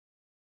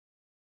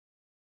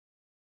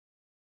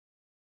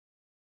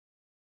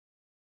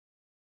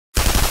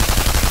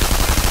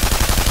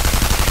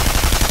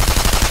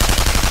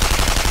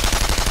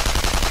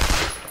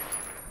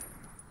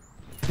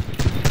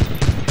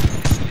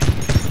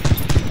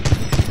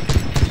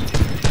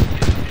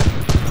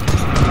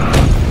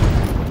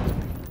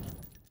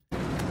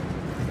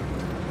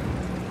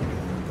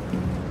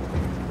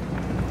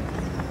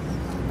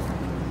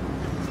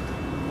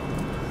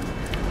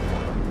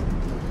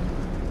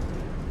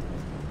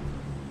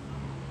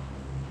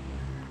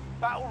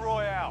Battle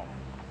Royale.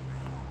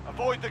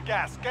 Avoid the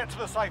gas. Get to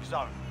the safe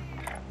zone.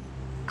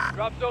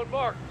 Drop zone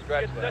marked.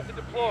 Get set to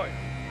deploy.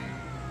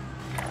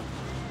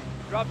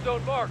 Drop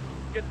zone marked.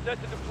 Get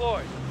set to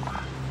deploy.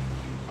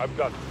 I've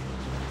got it.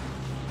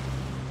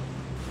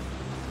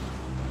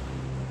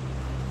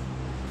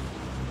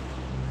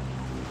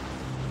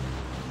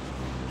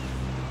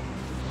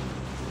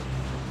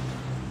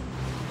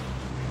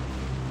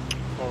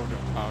 Oh, no.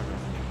 Oh, no.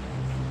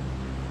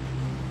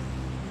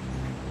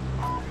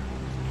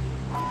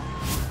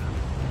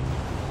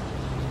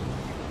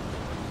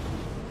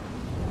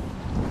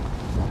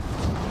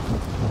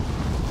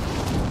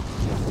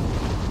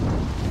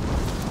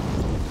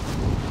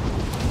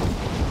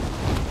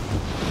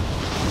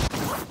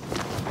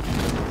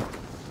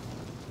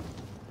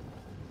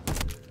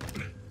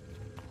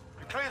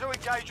 Clear to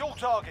engage all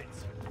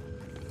targets.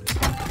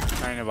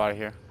 There ain't nobody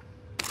here.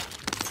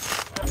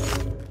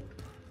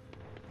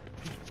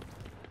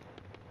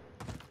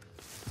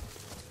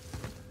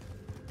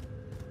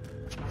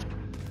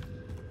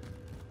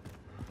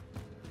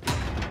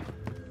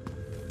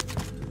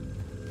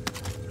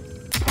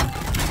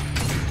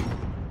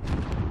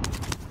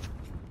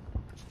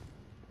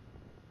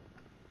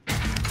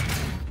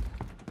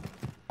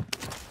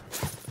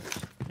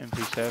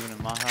 MP7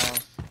 in my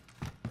house.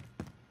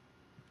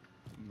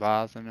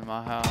 Bison in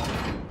my house.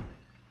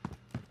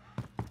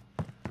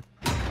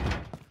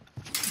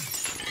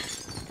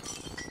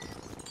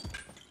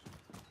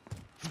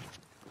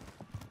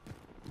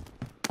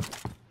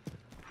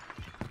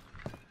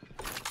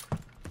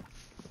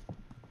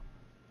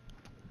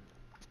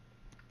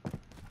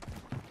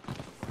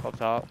 Up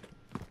top.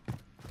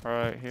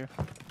 Right here.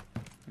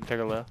 And take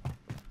a left.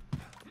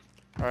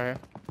 Right here.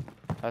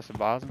 That's the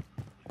bison.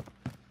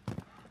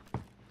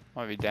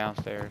 Might be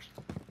downstairs.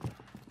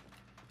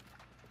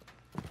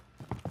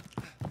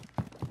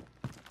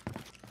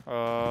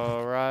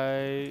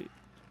 Right.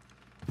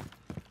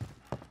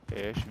 Yeah,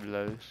 it should be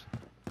loose.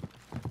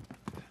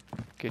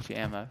 Get your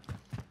ammo.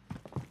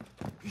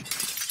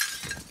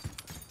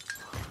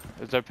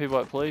 Is there people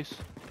at police?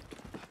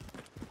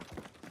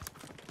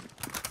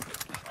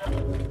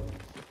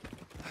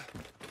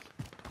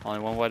 Only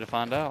one way to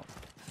find out.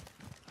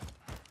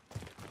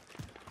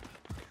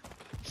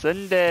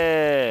 Send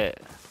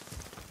it!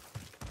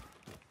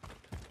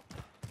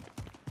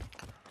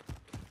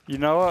 You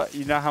know what?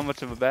 You know how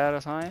much of a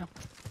badass I am?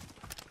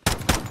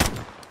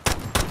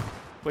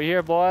 We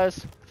here,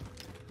 boys.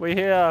 We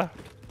here.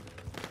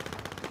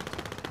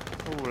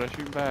 Oh, they're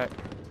shooting back.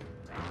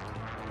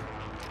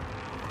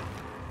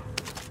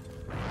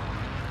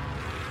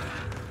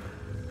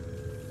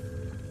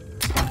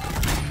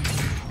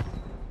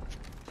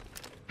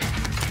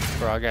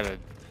 Bro, I got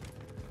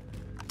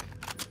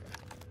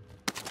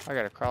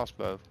a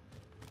crossbow.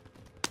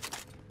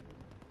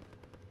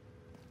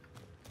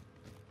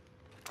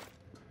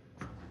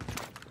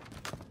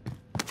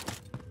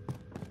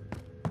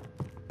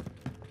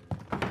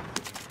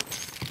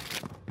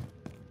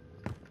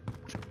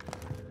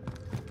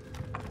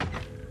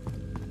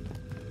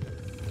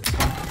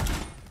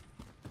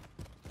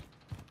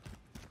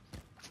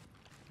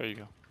 There you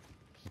go.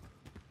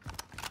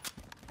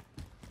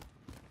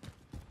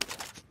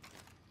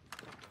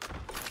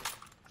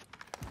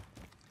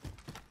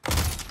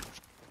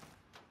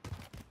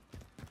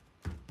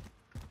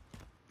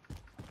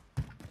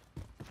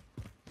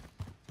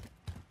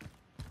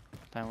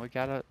 Then we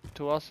got it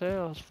to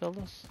ourselves,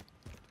 fellas.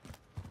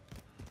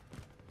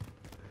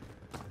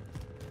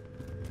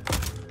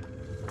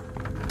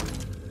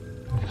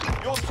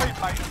 Your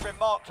teammate has been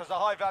marked as a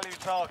high-value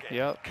target.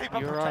 Yep, Keep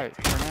them you're right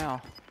protected. for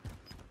now.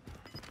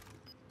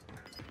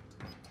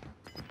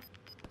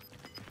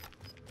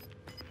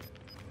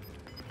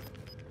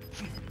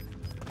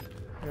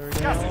 Here we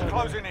Gas go. is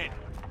closing in.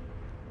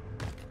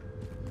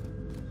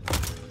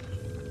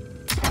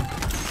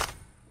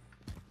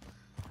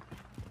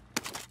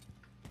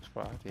 That's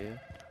what I did.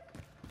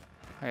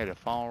 I had a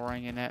phone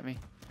ringing at me.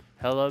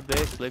 Hello,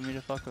 bitch, leave me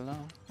the fuck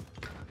alone.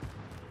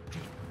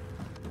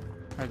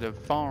 I had the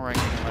phone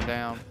ringing in my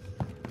down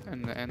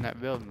in that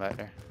building back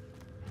there.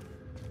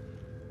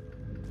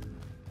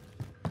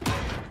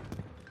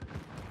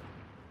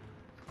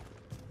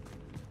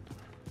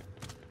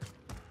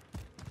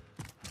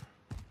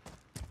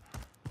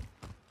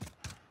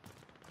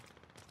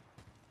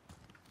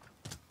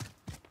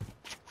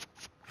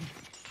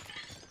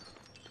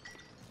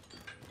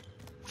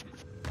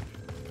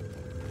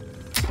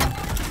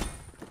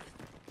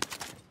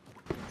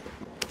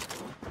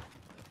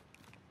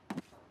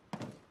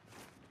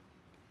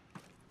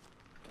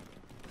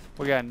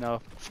 We got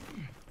enough.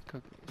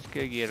 Let's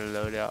go get a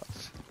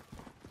loadouts.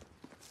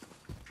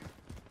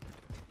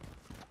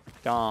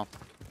 Dom.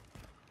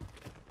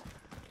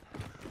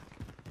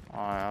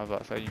 Alright, I was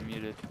about to say you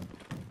muted.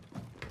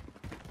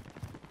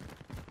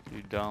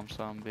 You dumb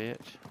son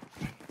bitch.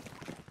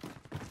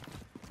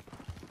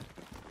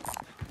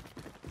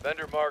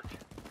 Vendor marked.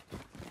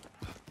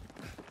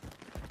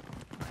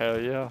 Hell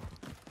yeah.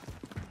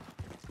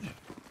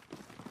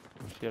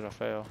 Shit, I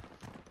fell.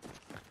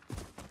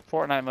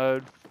 Fortnite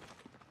mode.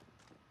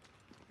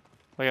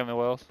 Look at me,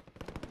 Wells.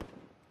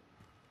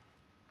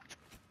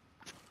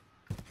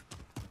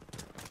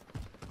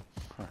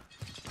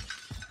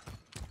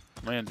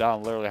 Me and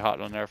Dom literally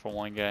hopped on there for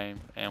one game,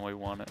 and we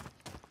won it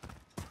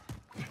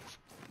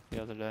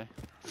the other day.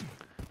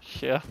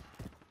 Yeah,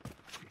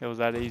 it was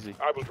that easy.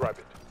 I will drive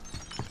it.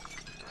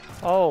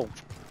 Oh,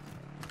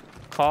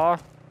 car.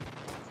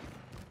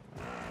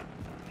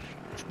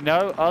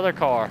 No, other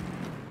car.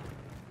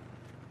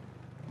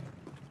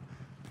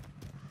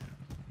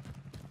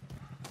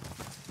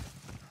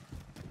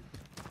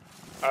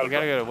 We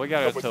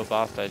gotta go to a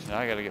fire station.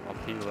 I gotta get my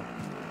peeler.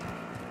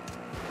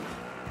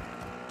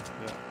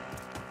 Yeah.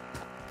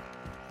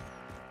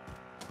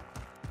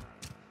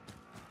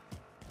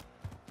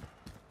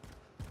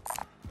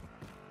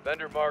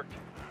 Vendor marked.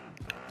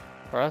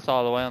 Bro, that's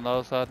all the way on the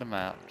other side of the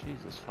map.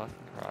 Jesus fucking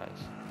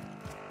Christ.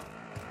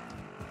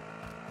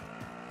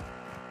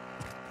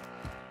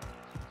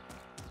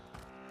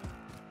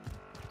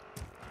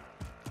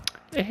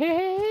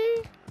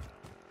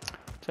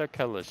 Tell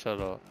Kelly, shut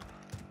up.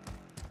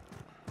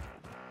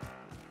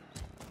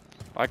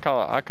 I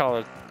call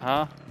it,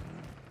 huh?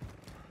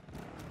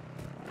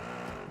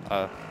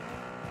 Oh.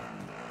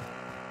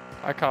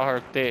 I call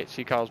her thick,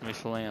 she calls me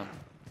slim.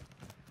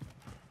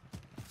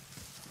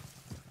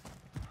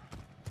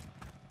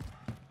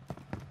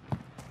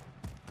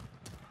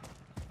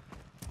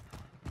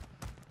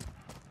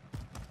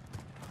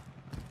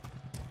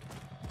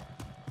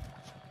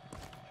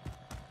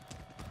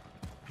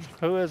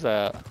 Who is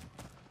that?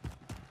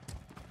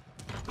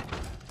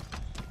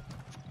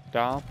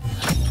 Dom?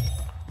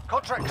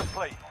 Contract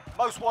complete.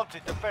 Most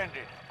wanted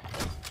defended.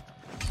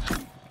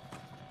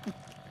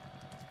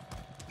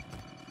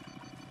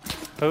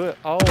 Who?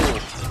 Oh,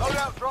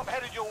 Loadout drop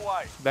headed your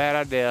way. bad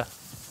idea.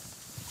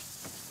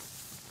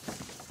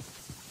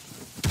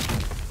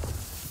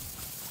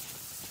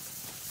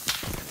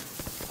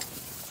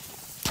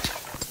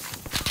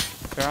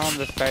 They're on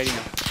the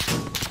stadium.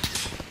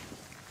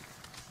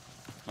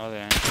 Oh,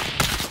 they ain't.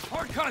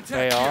 Hard contact.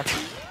 They are.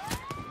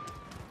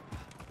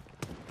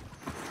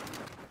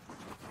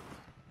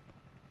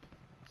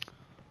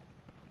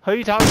 Who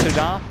you talking to,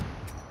 Dom?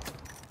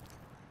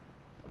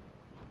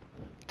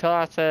 Till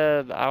I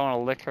said I want to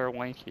lick her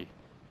winky.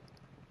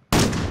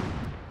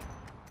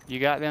 You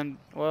got them?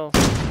 Well,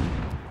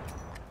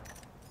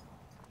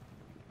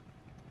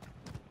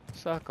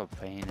 suck a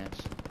penis.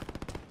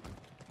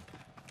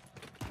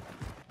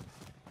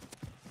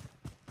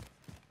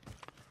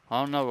 I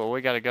don't know, but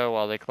we gotta go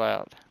while they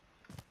cloud.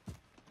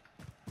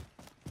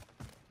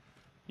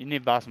 You need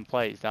to buy some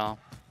plates, Dom.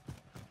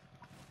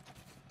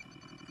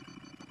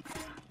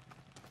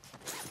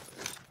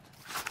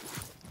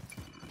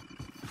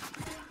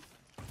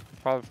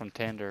 Probably from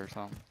Tinder or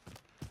something.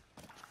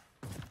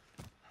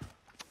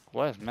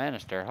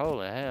 Westminster,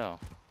 holy hell.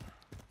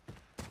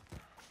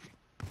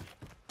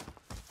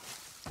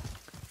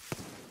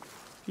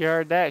 You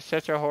heard that?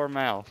 Shut your whore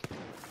mouth.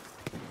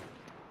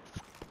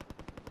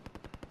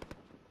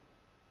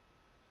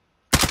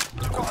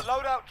 You've got a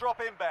loadout drop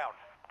inbound.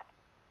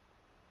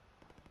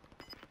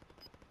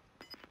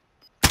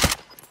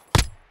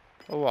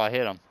 Oh, I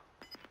hit him.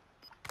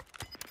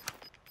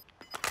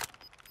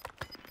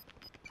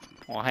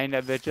 Well, hang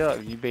that bitch up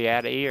and you be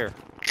out of ear.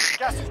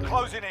 Gas is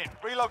closing in.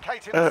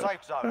 Relocating the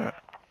safe zone.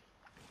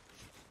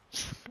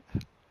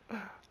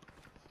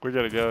 We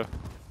gotta go.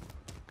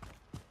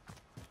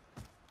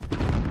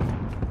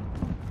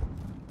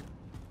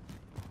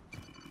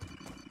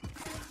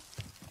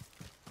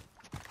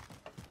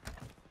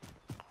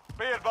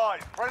 Be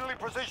advised, friendly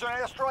precision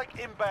airstrike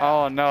inbound.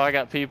 Oh no, I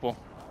got people.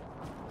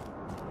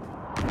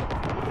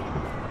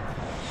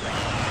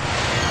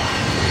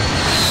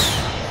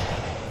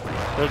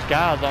 There's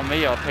guys on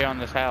me up here on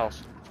this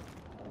house.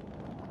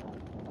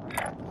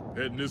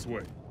 Heading this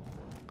way.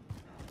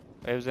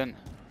 It was in.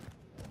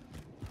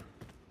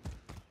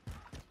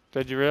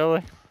 Did you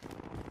really?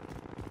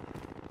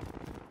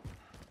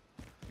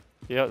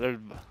 Yep, there's.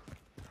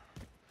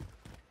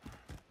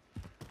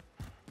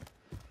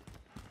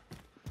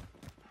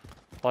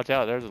 Watch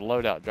out, there's a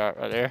loadout drop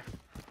right there.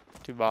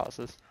 2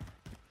 boxes.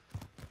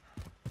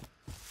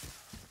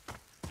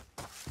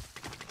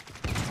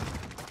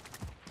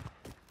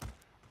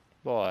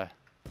 Boy.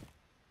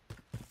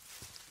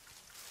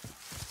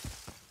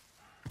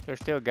 There's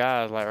still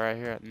guys like right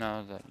here.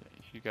 No, that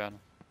you got them.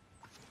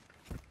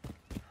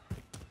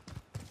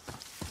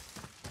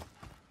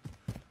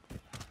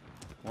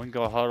 We can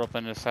go huddle up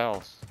in this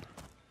house.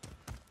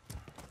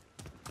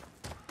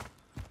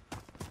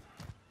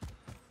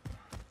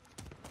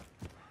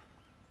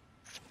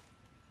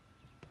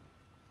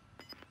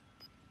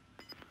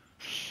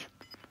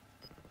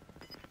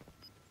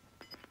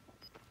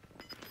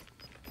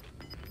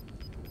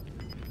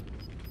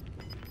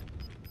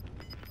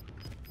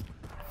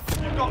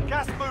 You've got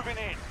gas moving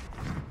in.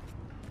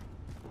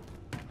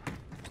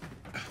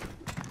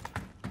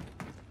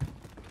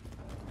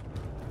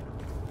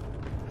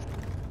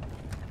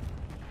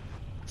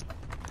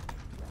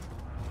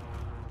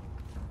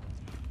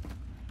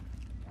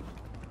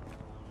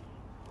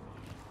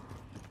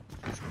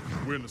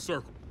 We're in the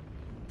circle.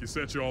 You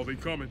set you all, they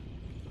coming.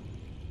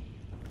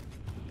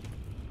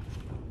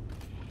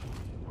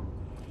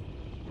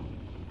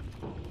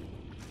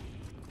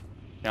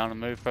 You want to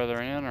move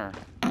further in, or?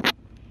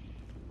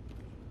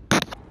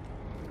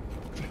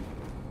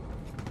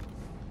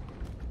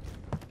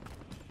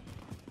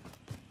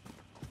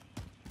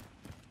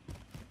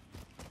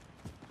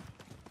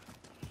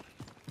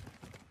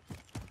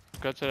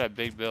 Go to that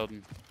big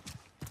building.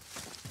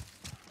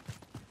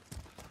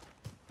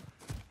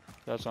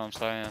 That's what I'm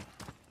saying.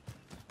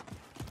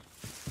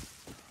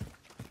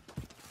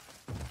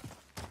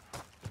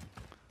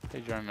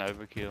 He's running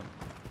overkill.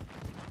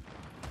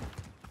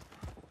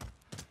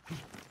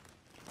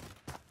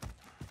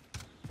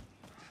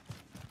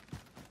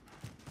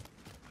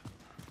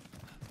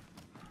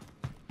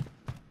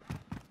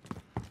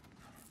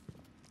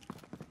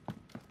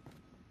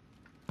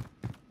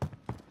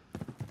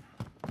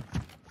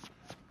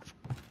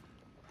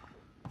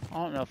 I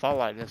don't know if I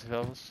like this,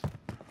 fellas.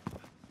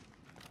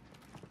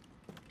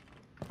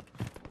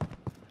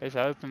 It's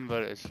open,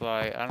 but it's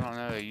like, I don't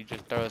know, you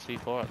just throw a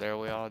C4 out there,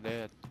 we all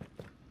dead.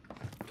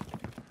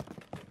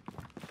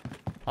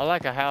 I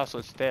like a house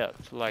with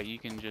steps, like you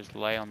can just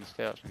lay on the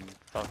steps and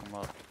fuck them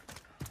up.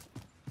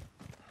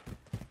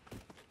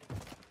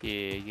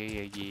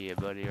 Yeah,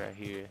 buddy, right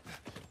here.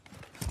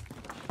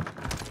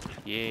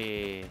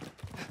 Yeah.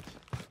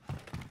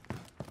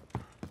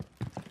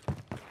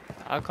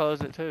 I'll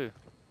close it too.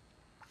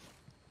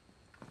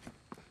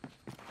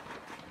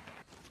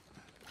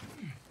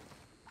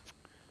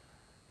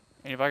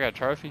 Anybody got a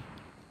trophy?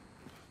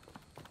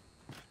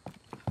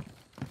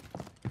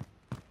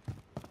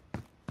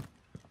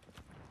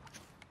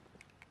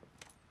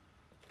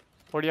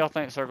 Where do y'all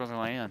think the circle's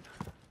gonna end?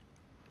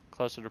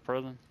 Closer to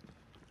prison?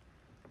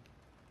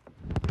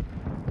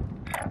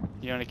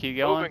 You wanna keep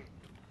going? Moving.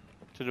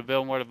 To the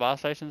building where the buy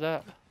station's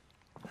at?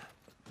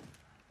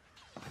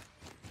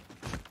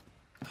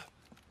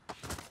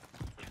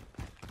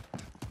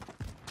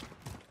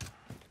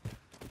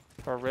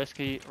 Or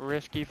risky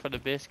for the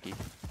biscuit.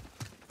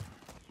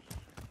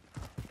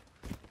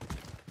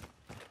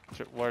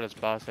 Where does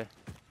buy say?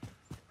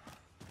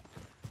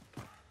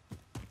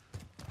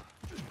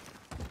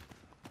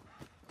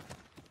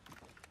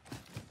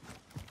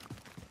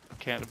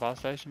 Can't the buy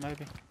station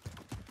maybe?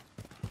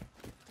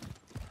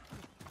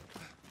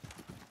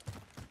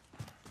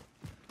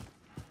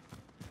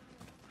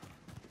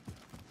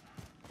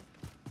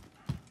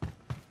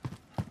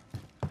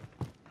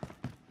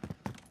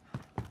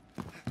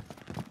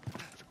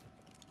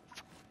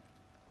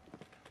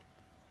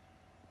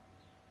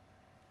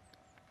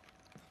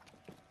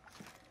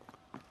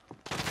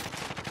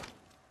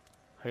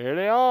 Here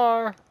they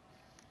are.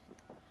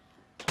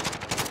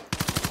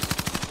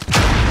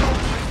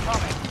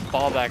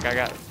 Fall back, I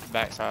got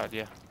backside,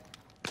 yeah.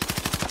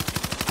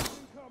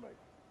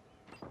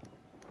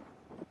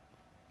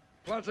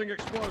 Planting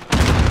explosive.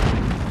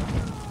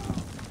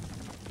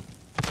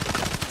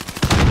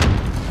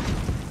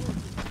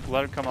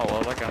 Let him come out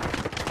well, I got him.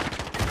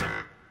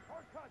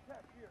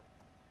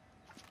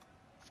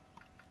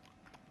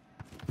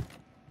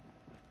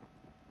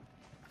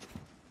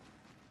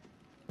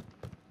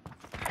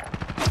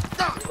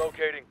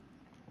 Relocating.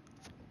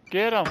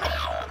 Get him.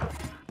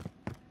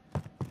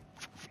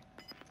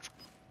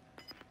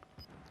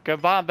 Go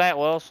buy him back,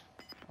 Wells.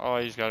 Oh,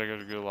 he's got to go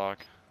to Gulag.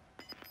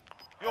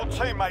 Your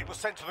teammate was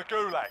sent to the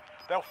Gulag.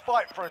 They'll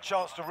fight for a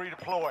chance to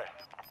redeploy.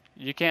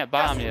 You can't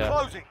buy Gas him is yet.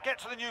 closing. Get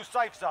to the new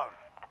safe zone.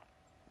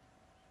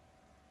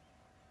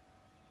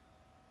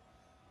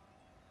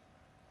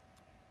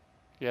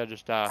 Yeah,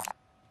 just die.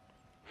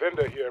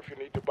 Vendor here if you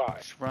need to buy.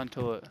 Just run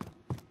to it.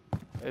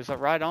 It's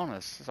right on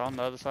us. It's on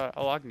the other side.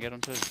 Oh, I can get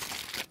him too.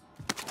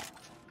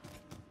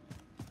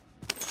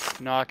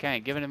 No, I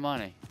can't. Give him the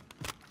money.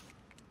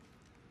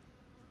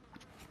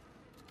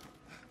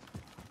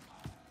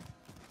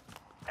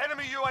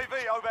 Enemy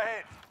UAV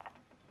overhead.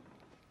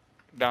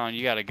 Don,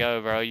 you gotta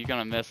go, bro. You're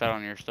gonna miss out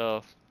on your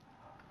stuff.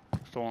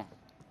 Storm.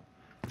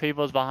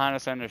 People's behind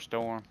us in their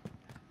storm.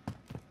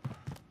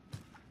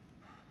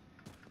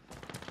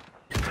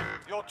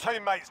 Your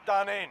teammate's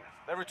done in.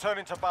 They're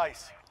returning to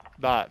base.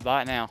 Buy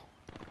it now.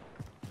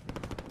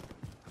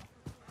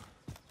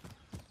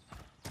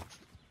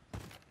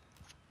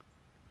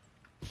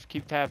 Just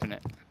keep tapping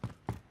it.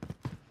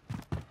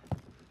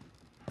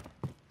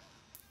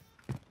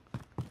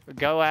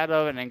 Go out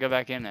of it and then go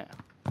back in it.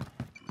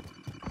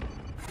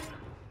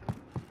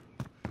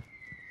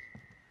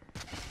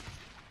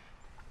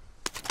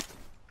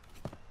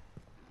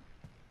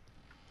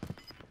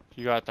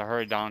 You got to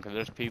hurry, Don, because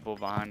there's people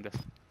behind us.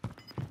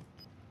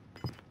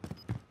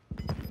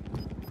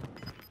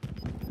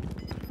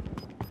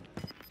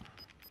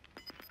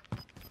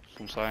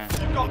 That's what I'm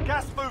saying. You've got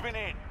gas moving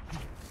in.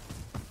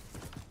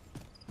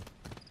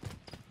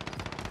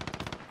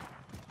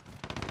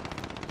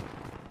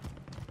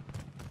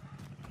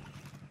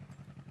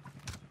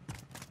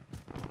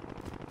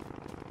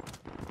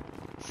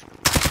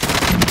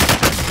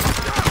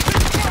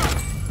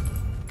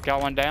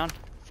 Got one down.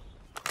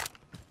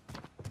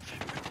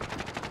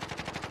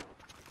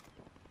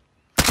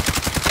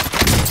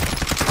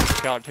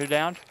 Got 2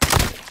 down.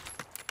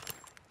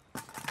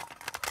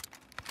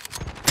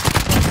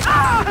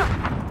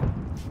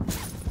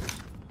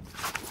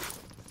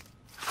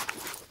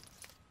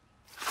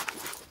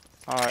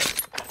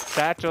 Alright.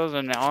 Satchels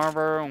and the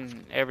armor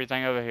and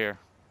everything over here.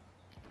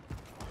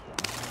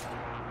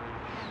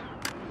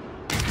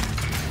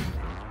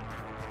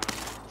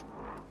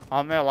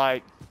 I'm there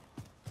like...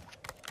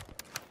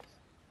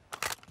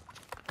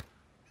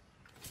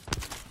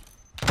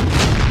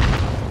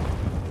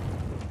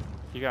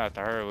 You got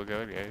to hurry, we're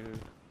good, yeah.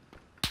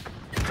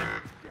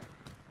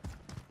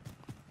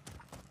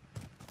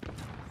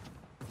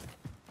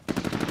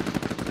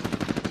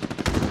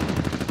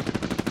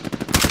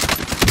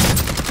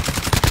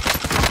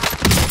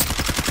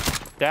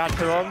 Down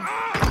 2 of them.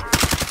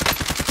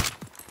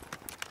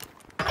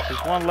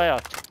 There's 1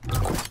 left.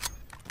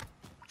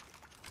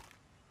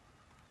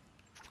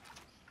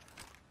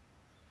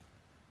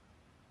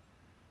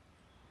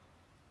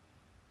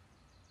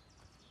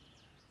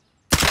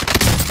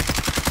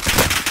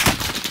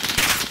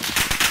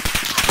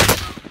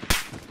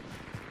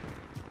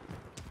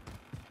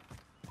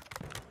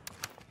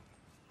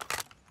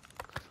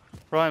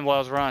 Run,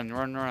 Wells, run,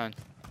 run, run.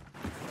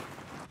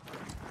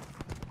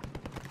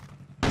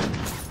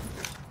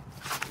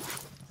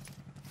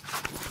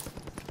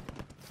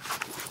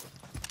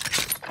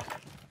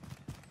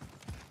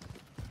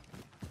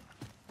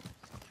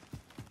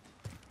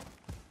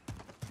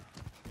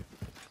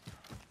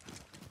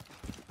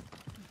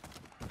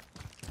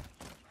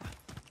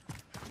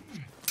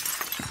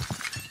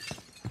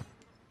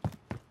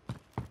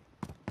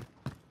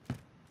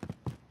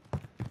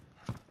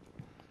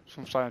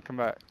 Someone's starting to come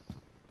back.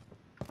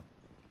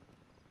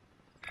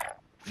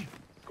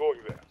 Going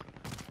there.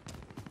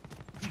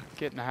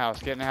 Get in the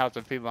house, get in the house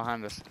with people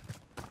behind us.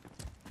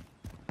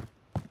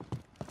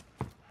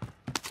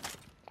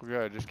 We're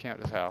good, just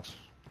camp this house.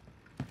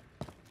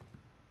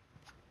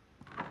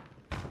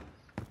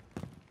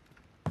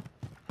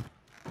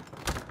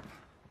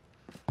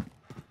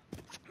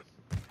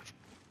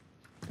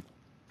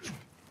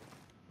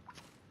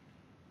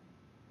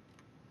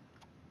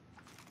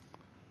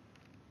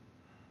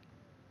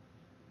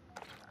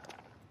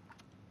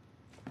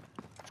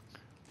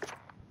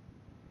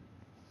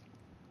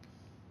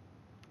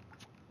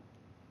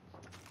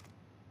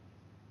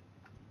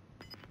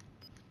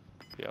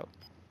 Yep.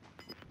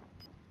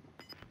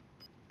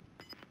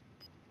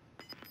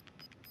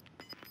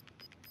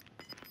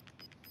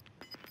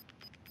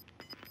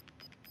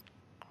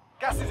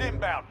 Gas is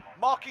inbound.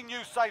 Marking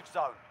new safe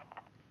zone.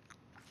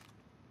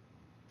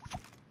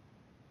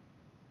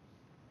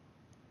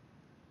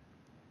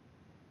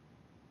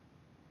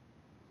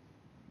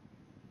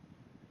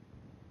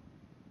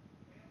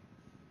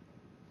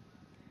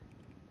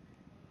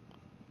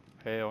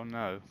 Hell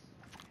no.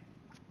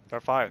 They're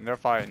fighting, they're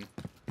fighting.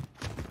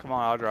 Come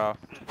on, I'll drive.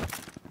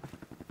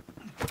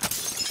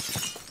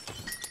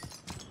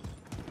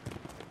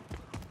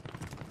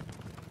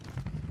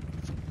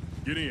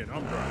 Get in,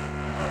 I'm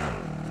driving.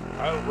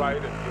 I'll ride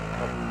and get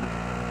cover.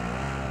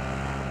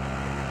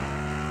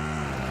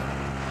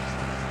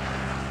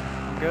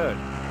 I'm good.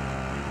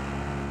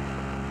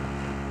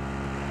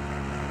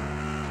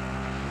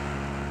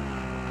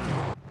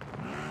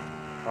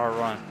 Alright,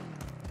 run.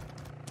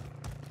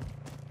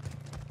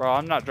 Bro,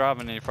 I'm not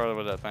driving any further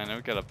with that thing.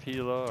 We got a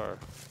Pila or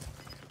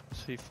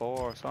C4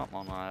 or something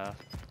on my ass.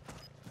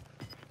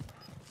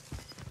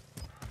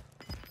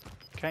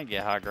 Can't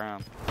get high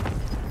ground.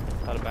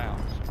 Out of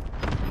bounds.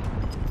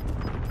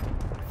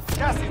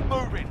 Gas is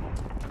moving.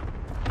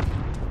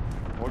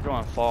 We're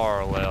going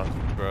far left,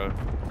 bro.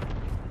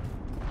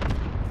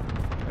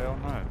 Hell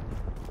no.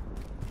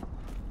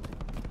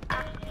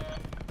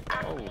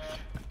 Oh,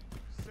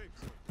 Safe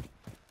zone.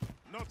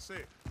 Not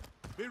safe.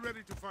 Be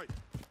ready to fight.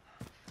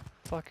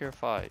 fuck your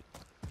fight.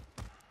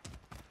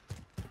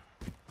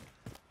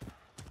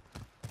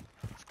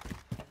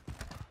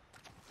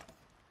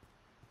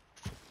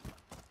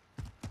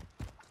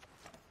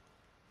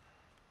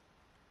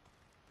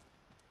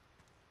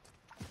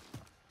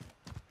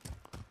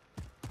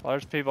 Oh,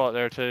 there's people out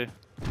there too.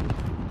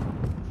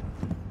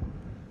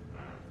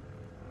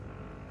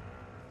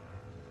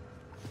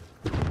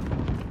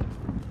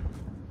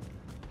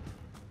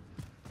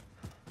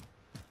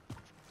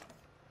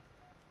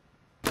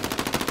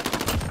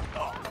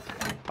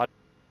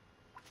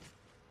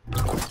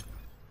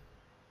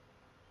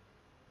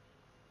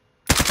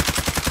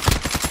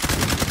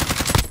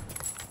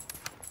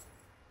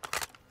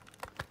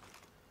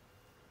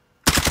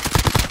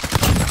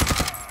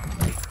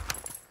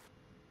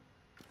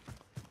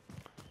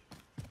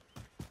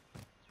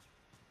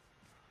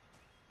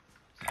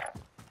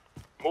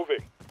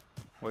 Moving.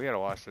 We gotta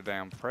watch the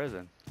damn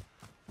prison.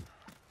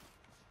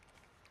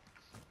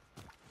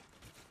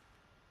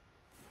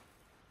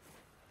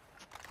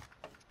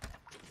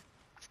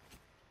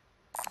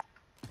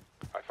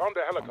 I found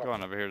a I'm helicopter.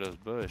 going over here to this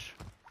bush.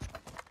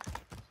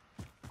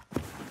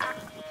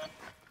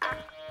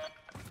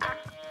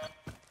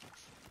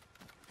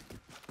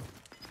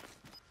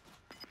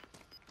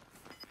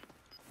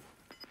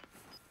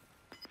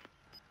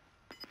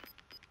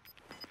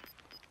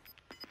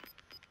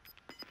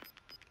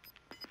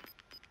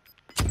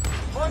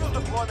 Your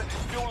deployment is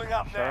fueling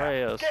up now. Sure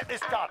is. Get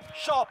this done.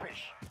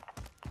 Sharpish.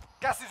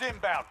 Gas is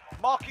inbound.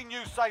 Marking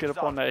new safe Get up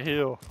zone. on that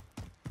hill.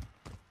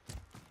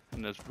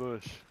 In this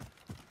bush.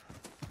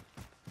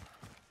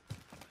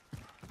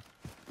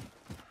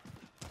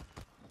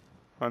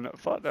 Oh no,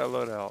 fuck that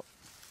loadout.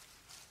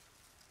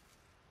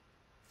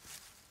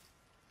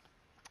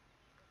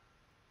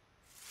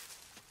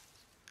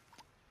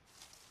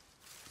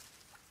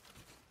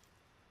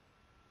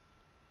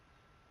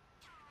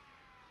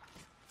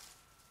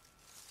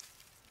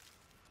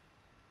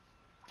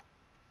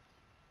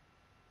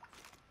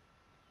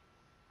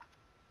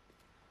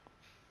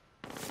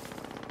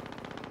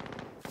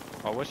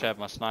 I wish I had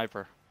my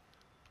sniper.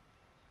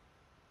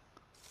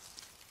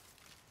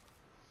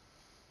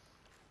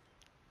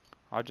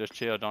 I just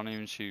chill, don't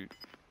even shoot.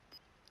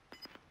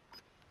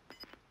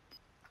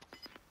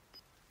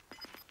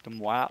 Them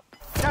whap.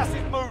 Gas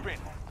is moving.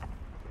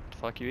 The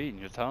fuck you eating?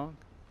 Your tongue?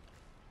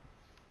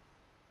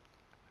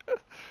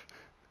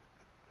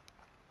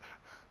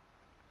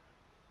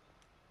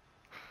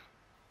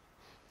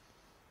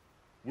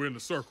 We're in the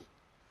circle.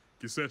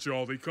 Get set,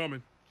 y'all. They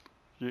coming.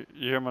 You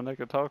hear my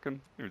nigga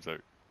talking? He was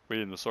like,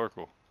 we in the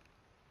circle.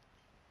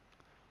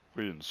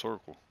 We in the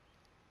circle.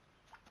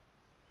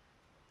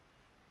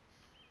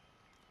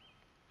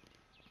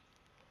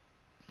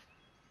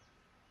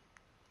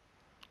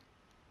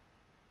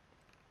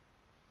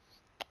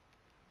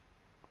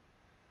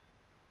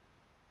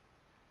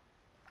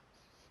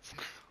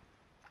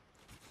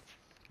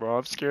 Bro,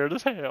 I'm scared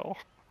as hell.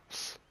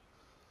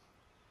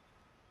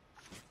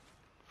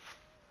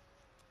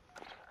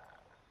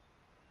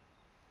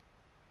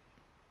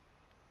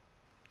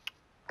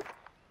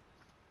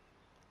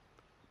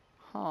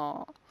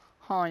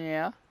 Oh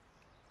yeah.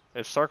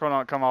 If circle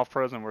don't come off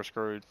prison, we're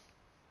screwed.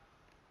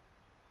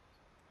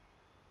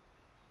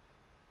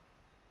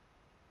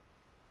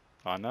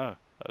 I know.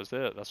 That's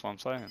it. That's what I'm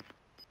saying.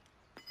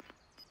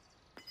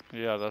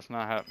 Yeah, that's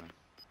not happening.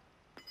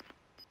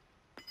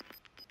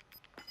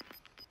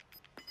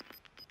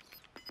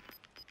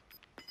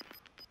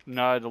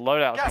 No, the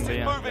loadout's Gas gonna be is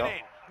in. moving Yep.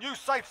 in. New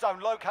safe zone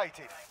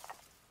located.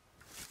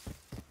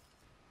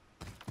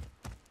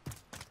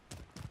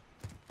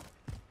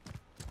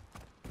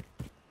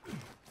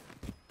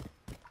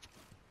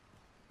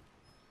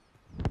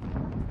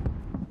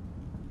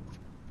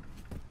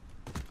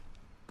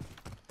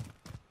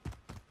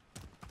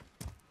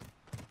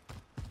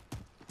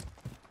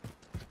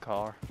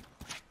 Car.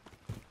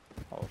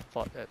 Oh,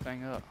 fuck that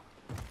thing up.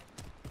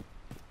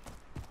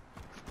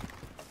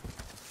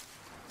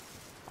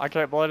 I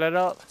can't blow that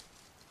up.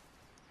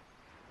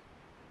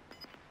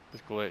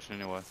 It's glitched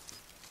anyway.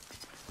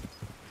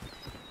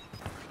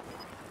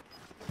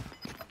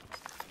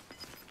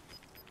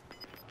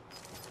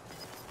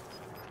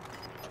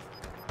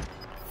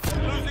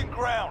 Losing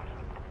ground.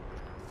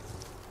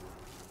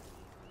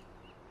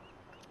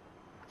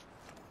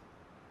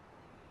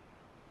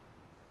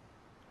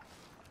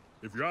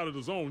 If you're out of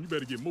the zone, you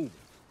better get moving.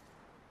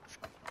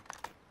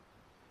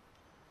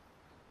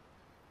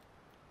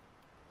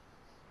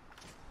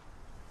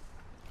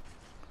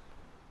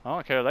 I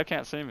don't care, they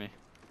can't see me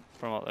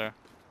from up there.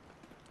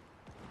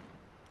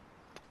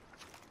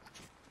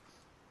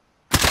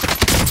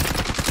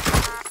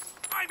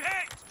 I'm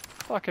hit!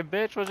 Fucking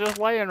bitch was just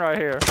laying right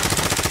here.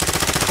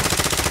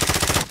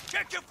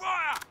 Check your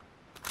fire!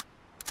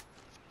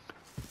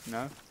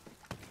 No?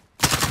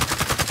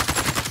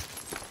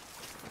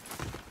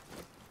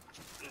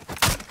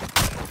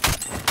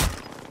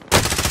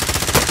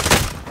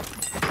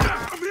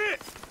 I'm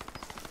hit!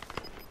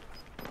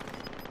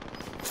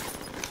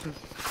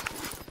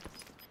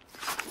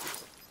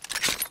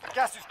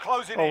 Gas is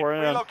closing Oh, in. we're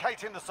in.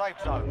 Relocating the safe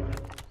zone.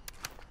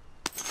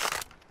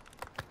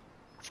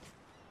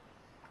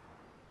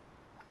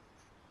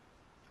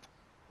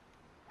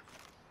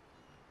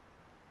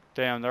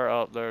 Damn, they're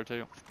up there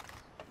too.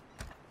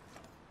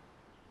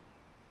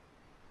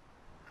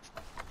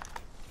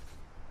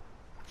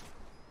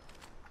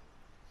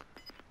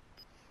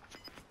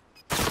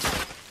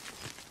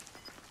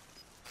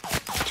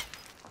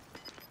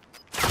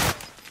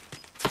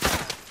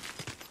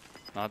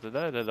 Not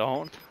today, they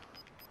don't.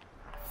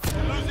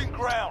 Losing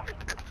ground.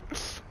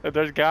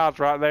 There's guys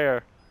right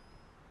there.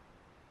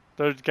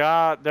 There's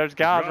guys If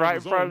you're out right in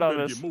of the front zone, of you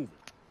better us. get moving.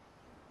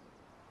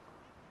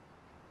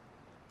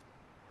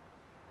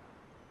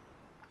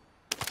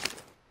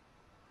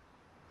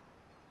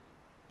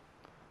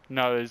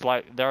 No, it's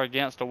like they're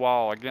against a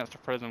wall, against a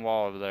prison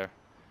wall over there.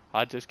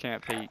 I just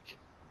can't peek.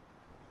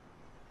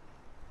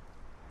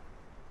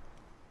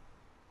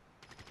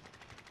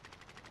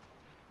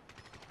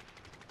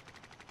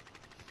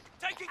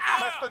 Taking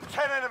Less fire! than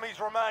 10 enemies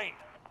remain.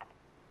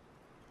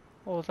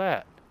 What was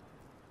that?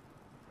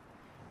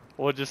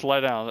 We'll just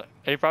lay down.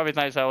 He probably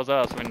thinks that was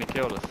us when he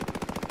killed us.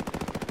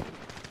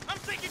 I'm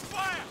taking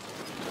fire!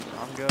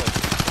 I'm good.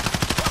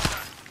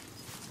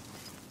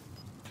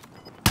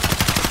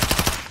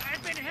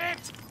 I've been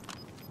hit!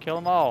 Kill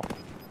them all.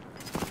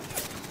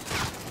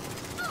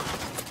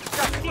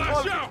 Gas is Flash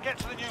closing. out. Get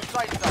to the new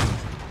safe zone.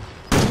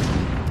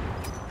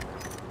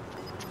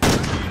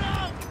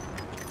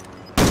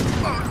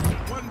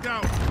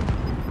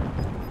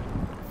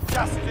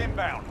 Gas is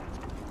inbound.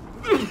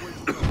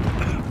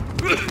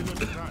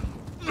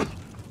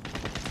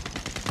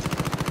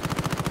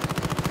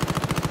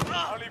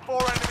 Only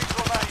 4 enemies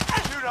remain.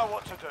 You know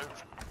what to do.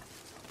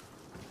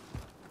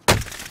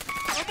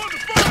 I'm under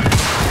fire!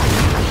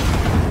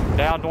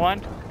 Downed one.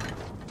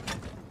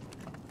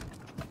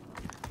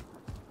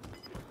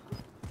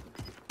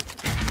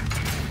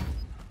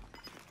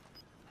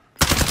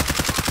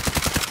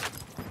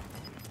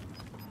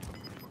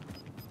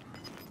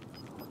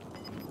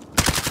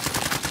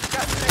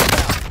 Gas is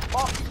inbound.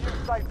 Marking new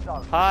safe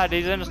zone. Hide,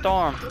 he's in the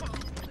storm.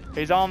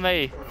 He's on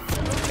me.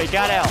 He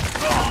got out.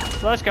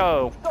 Let's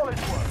go. Solid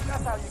work.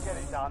 That's how you get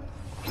it done.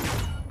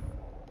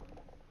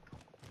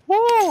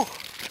 Woo!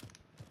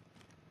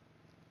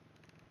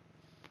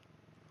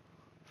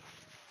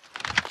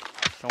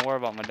 Don't worry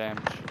about my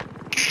damage.